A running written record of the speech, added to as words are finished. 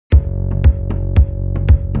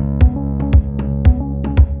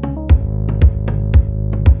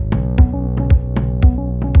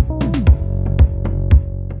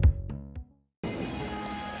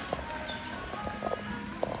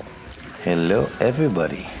Hello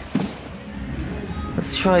everybody.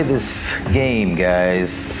 Let's try this game,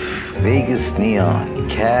 guys. Vegas Neon.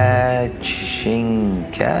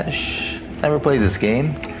 KA-CHING Cash. Never played this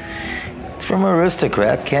game. It's from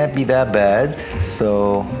Aristocrat. Can't be that bad.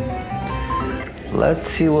 So let's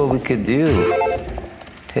see what we could do.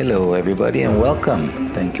 Hello everybody and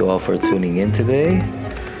welcome. Thank you all for tuning in today.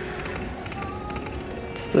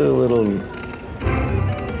 Let's do a little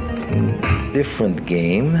different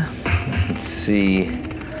game. Let's see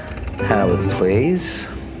how it plays.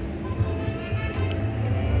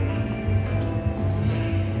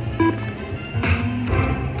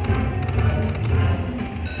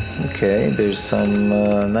 Okay, there's some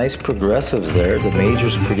nice progressives there. The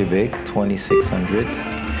major's pretty big, 2600.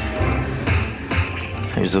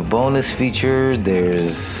 There's a bonus feature.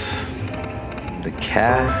 There's the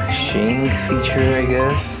KA-CHING feature, I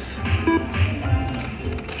guess.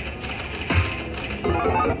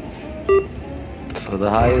 So the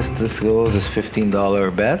highest this goes is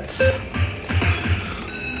 $15 bets.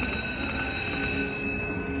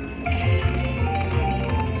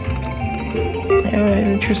 Alright,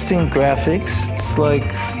 interesting graphics. It's like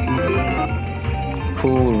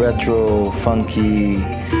cool, retro, funky,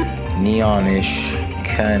 neonish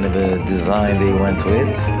kind of a design they went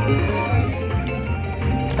with.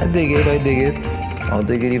 I dig it, I dig it. I'll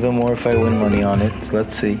dig it even more if I win money on it.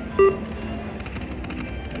 Let's see.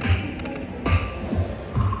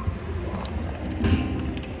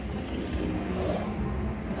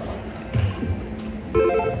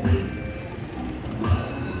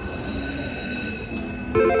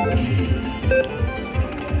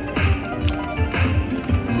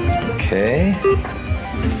 Okay.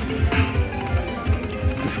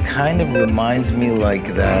 This kind of reminds me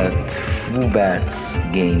like that Fubat's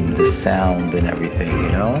game, the sound and everything,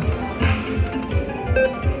 you know?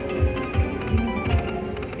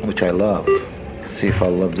 Which I love. Let's see if I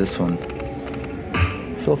love this one.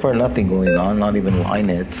 So far nothing going on, not even line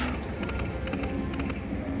hits.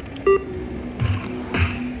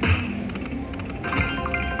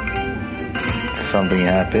 Something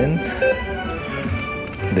happened.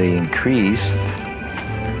 They increased.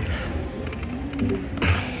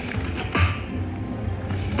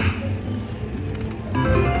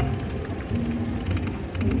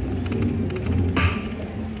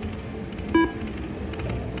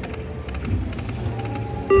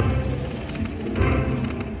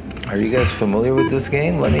 Are you guys familiar with this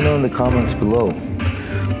game? Let me know in the comments below.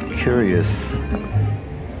 Curious.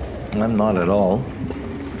 I'm not at all.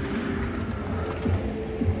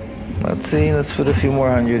 Let's see, let's put a few more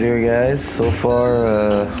hundred here, guys. So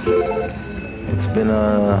far, it's been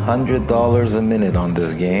 $100 a minute on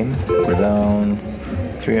this game. We're down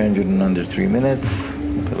 300 in under 3 minutes.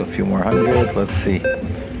 Put a few more hundred, let's see.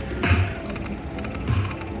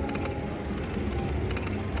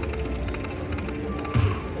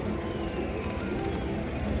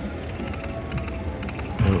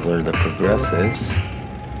 Those are the progressives.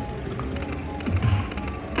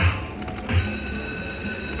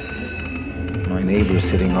 My neighbor's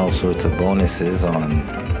hitting all sorts of bonuses on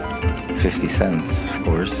 50 cents, of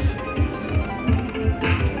course.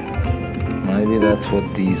 Maybe that's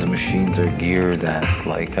what these machines are geared at,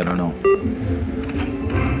 like, I don't know.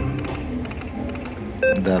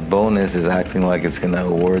 That bonus is acting like it's gonna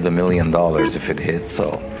award $1 million if it hits,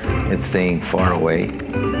 so it's staying far away.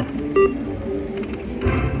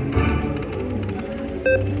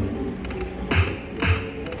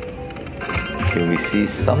 Can we see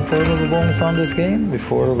some sort of a bonus on this game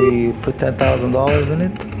before we put $10,000 in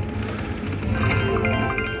it?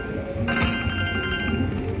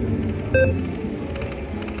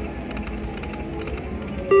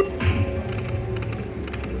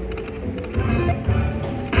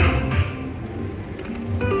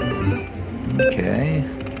 Okay.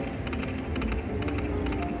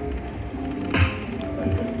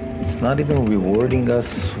 It's not even rewarding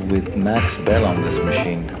us with max bet on this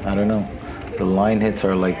machine. I don't know. The line hits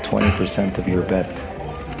are like 20% of your bet.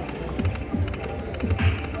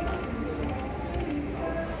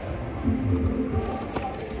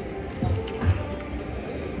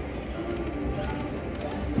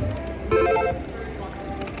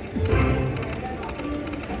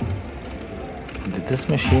 Did this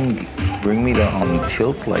machine bring me on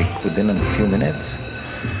tilt like within a few minutes?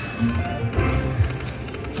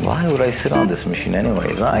 Why would I sit on this machine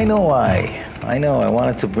anyways? I know why. I know, I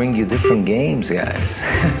wanted to bring you different games, guys.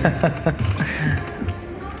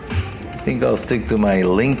 I think I'll stick to my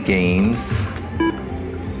link games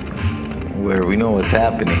where we know what's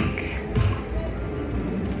happening.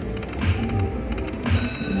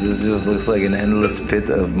 This just looks like an endless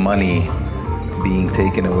pit of money being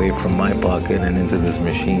taken away from my pocket and into this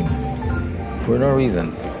machine for no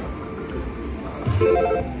reason.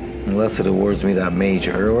 Unless it awards me that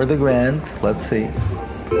major or the grand. Let's see.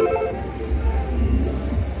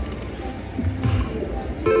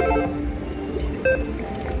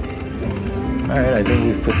 Alright, I think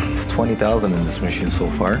we've put 20,000 in this machine so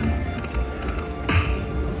far.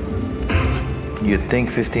 You'd think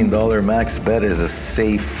 $15 max bet is a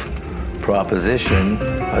safe proposition,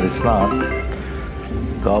 but it's not.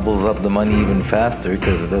 Gobbles up the money even faster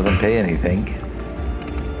because it doesn't pay anything.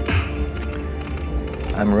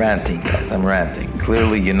 I'm ranting, guys, I'm ranting.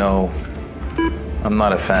 Clearly, you know, I'm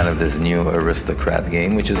not a fan of this new Aristocrat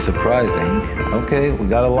game, which is surprising. Okay, we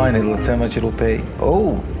gotta line it. Let's see how much it'll pay.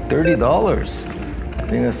 Oh, $30. I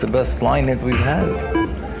think that's the best line it we've had.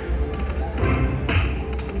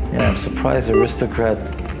 Yeah, I'm surprised Aristocrat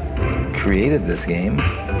created this game.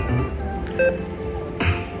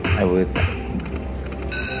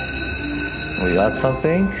 We got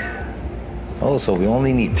something? Oh, so we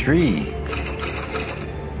only need 3.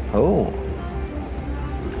 Oh.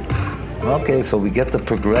 Okay, so we get the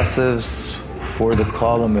progressives for the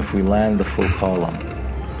column if we land the full column.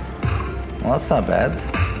 Well, that's not bad.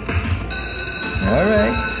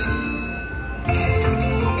 Alright.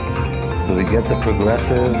 Do we get the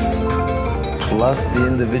progressives plus the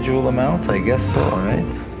individual amounts? I guess so, alright.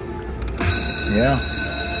 Yeah.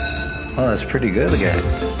 Oh, that's pretty good,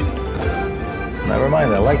 guys. Never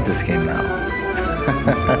mind, I like this game now.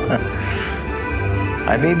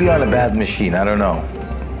 I may be on a bad machine, I don't know.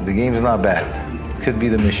 The game's not bad. Could be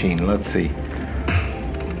the machine, let's see.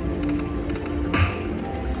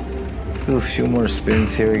 Let's do a few more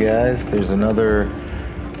spins here, guys. There's another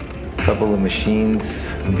couple of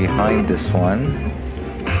machines behind this one.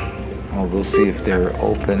 I'll go see if they're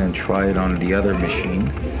open and try it on the other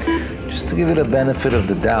machine. Just to give it a benefit of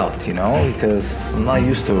the doubt, you know, because I'm not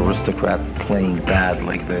used to Aristocrat playing bad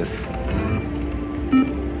like this.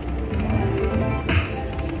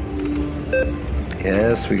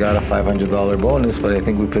 Yes, we got a $500 bonus, but I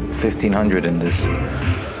think we put $1,500 in this.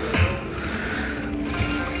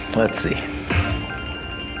 Let's see.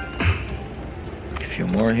 A few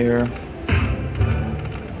more here.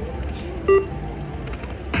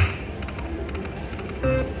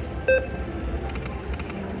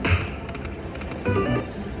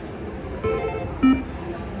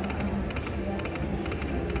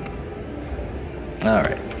 All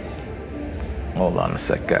right. Hold on a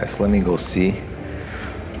sec, guys. Let me go see.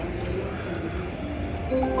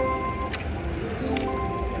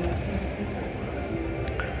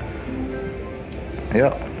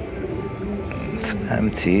 Yep, it's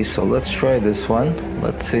empty, so let's try this one.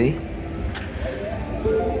 Let's see.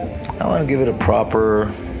 I want to give it a proper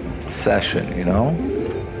session, you know?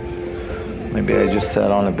 Maybe I just sat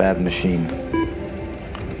on a bad machine.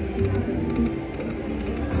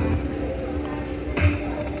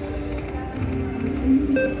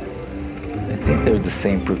 I think they're the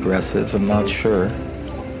same progressives, I'm not sure.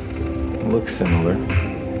 Looks similar.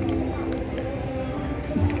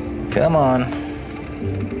 Come on.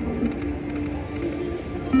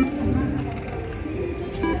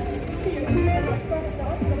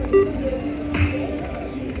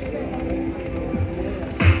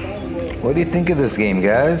 What do you think of this game,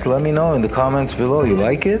 guys? Let me know in the comments below. You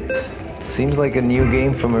like it? Seems like a new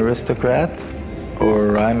game from Aristocrat.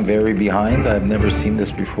 Or I'm very behind. I've never seen this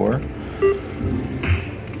before.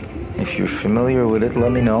 If you're familiar with it,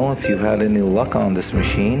 let me know if you've had any luck on this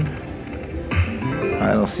machine.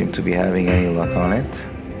 I don't seem to be having any luck on it.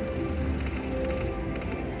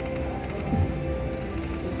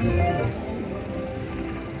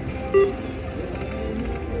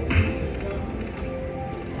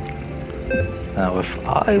 Now, if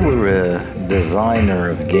I were a designer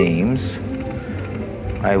of games,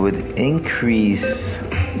 I would increase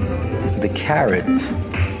the carrot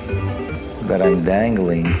that I'm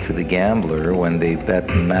dangling to the gambler when they bet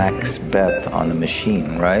max bet on the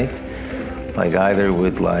machine, right? Like either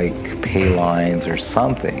with like pay lines or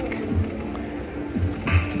something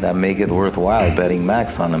that make it worthwhile betting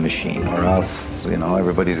max on the machine, or else, you know,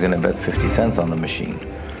 everybody's gonna bet 50 cents on the machine.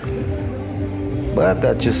 But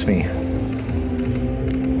that's just me.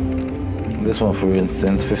 This one, for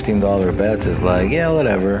instance, $15 bet is like, yeah,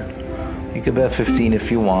 whatever. You could bet 15 if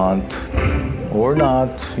you want, or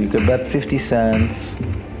not. You could bet 50 cents.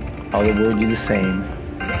 I'll award you the same.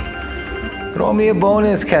 Throw me a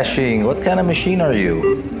bonus, KA-CHING. What kind of machine are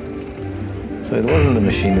you? So it wasn't the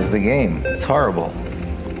machine, it's the game. It's horrible.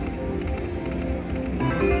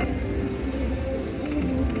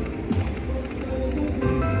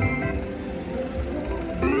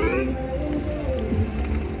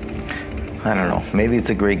 I don't know. Maybe it's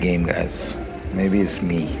a great game, guys. Maybe it's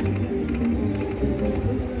me.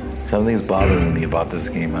 Something's bothering me about this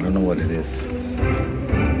game. I don't know what it is.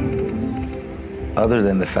 Other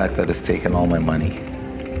than the fact that it's taken all my money.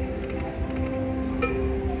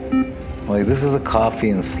 Like, this is a coffee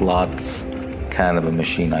and slots kind of a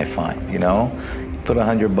machine, I find, you know? You put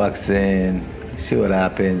 $100 in, you see what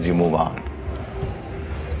happens, you move on.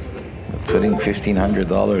 But putting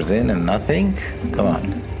 $1,500 in and nothing? Come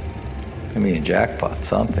on. Give me a jackpot,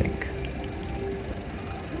 something.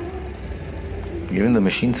 Even the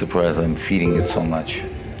machine's surprised I'm feeding it so much.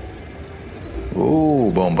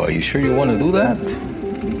 Ooh, Bomba, you sure you want to do that?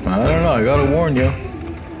 I don't know, I gotta warn you.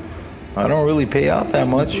 I don't really pay out that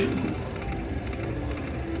much.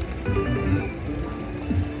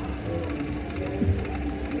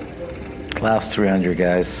 Last 300,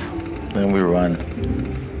 guys. Then we run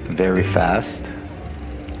very fast.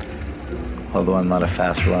 Although I'm not a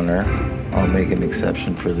fast runner, I'll make an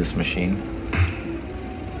exception for this machine.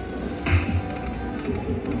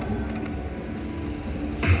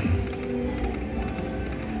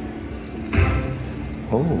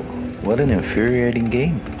 Oh, what an infuriating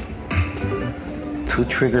game. 2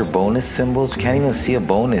 trigger bonus symbols. We can't even see a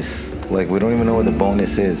bonus. Like, we don't even know what the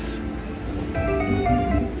bonus is.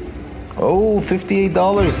 Oh,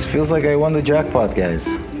 $58. Feels like I won the jackpot, guys.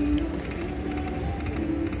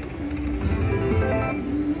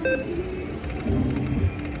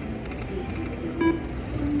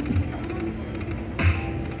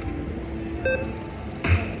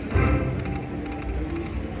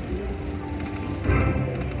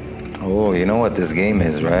 Oh, you know what this game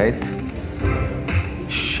is, right?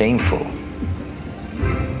 Shameful.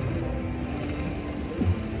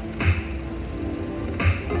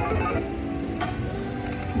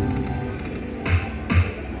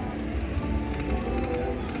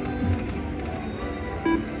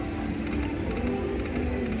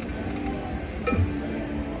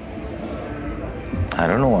 I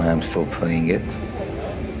don't know why I'm still playing it.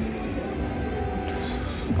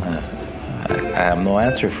 I have no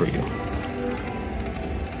answer for you.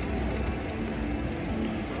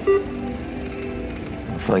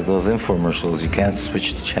 It's like those infomercials. You can't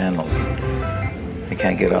switch the channels. I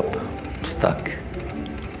can't get up. I'm stuck.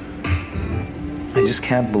 I just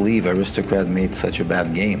can't believe Aristocrat made such a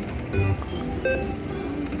bad game.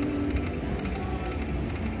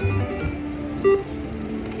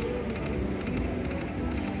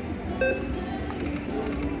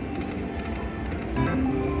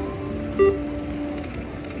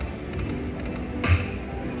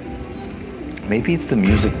 Maybe it's the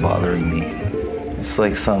music bothering me. It's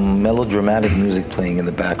like some melodramatic music playing in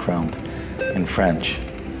the background in French.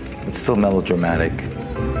 It's still melodramatic.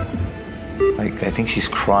 Like, I think she's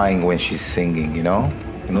crying when she's singing, you know?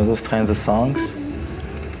 You know those kinds of songs?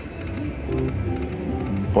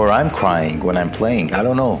 Or I'm crying when I'm playing. I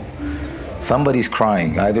don't know. Somebody's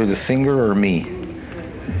crying, either the singer or me.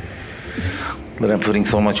 That I'm putting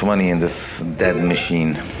so much money in this dead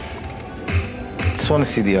machine. Just want to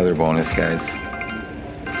see the other bonus, guys.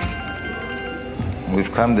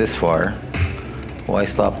 We've come this far. Why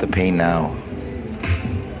stop the pain now?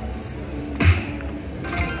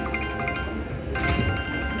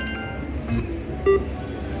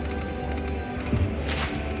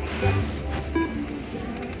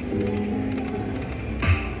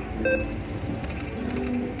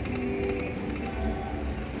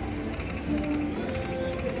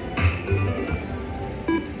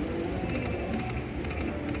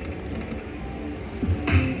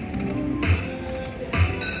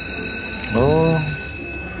 Oh,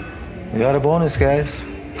 we got a bonus, guys.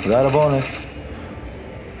 We got a bonus.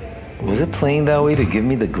 Was it playing that way to give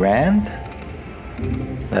me the grand?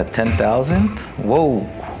 That 10,000? Whoa,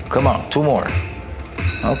 come on, 2 more.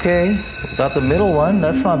 Okay, got the middle one.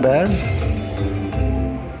 That's not bad.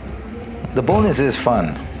 The bonus is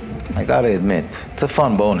fun. I gotta admit, it's a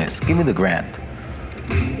fun bonus. Give me the grand.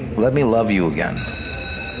 Let me love you again.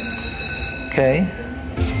 Okay.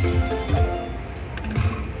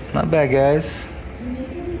 Not bad, guys.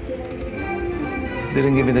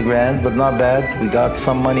 Didn't give me the grand, but not bad. We got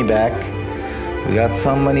some money back. We got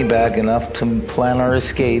some money back, enough to plan our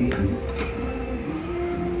escape.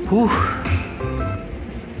 Whew.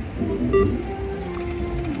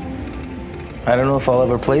 I don't know if I'll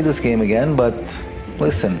ever play this game again, but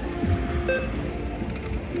listen.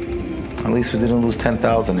 At least we didn't lose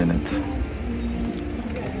 10,000 in it.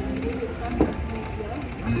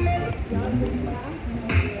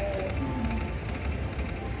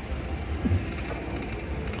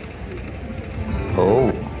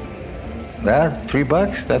 Oh, that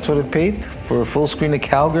 $3? That's what it paid for a full screen of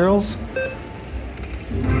cowgirls?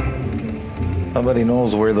 Somebody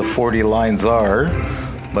knows where the 40 lines are,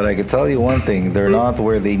 but I can tell you one thing, they're not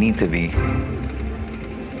where they need to be.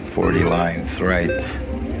 40 lines, right.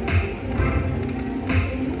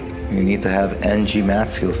 You need to have NG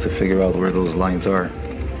math skills to figure out where those lines are.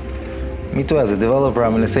 Me too, as a developer,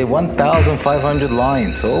 I'm gonna say 1,500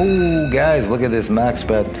 lines. Oh, guys, look at this max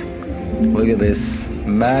bet. Look at this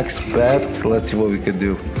max bet. Let's see what we could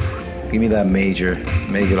do. Give me that major.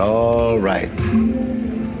 Make it all right.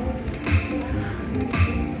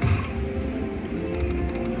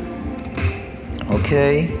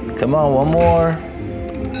 Okay, come on, one more.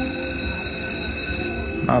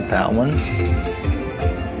 Not that one.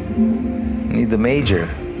 Need the major.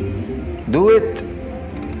 Do it.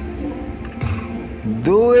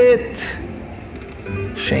 Do it.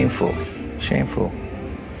 Shameful. Shameful.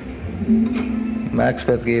 Max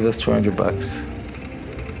bet gave us 200 bucks.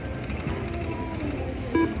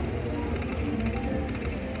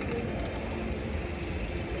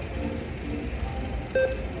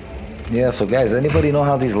 Yeah, so guys, anybody know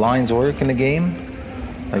how these lines work in the game?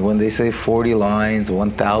 Like when they say 40 lines,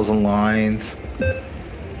 1,000 lines.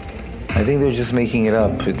 I think they're just making it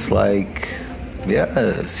up. It's like,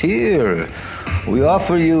 yes, here. We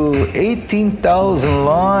offer you 18,000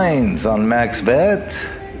 lines on max bet.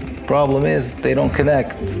 Problem is, they don't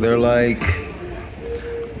connect. They're like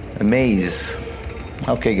a maze.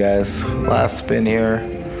 Okay guys, last spin here.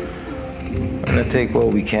 We're gonna take what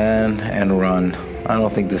we can and run. I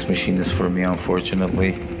don't think this machine is for me,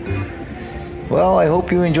 unfortunately. Well, I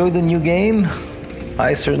hope you enjoyed the new game.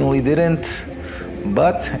 I certainly didn't.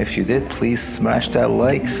 But if you did, please smash that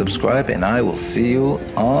like, subscribe, and I will see you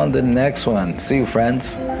on the next one. See you,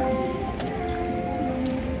 friends.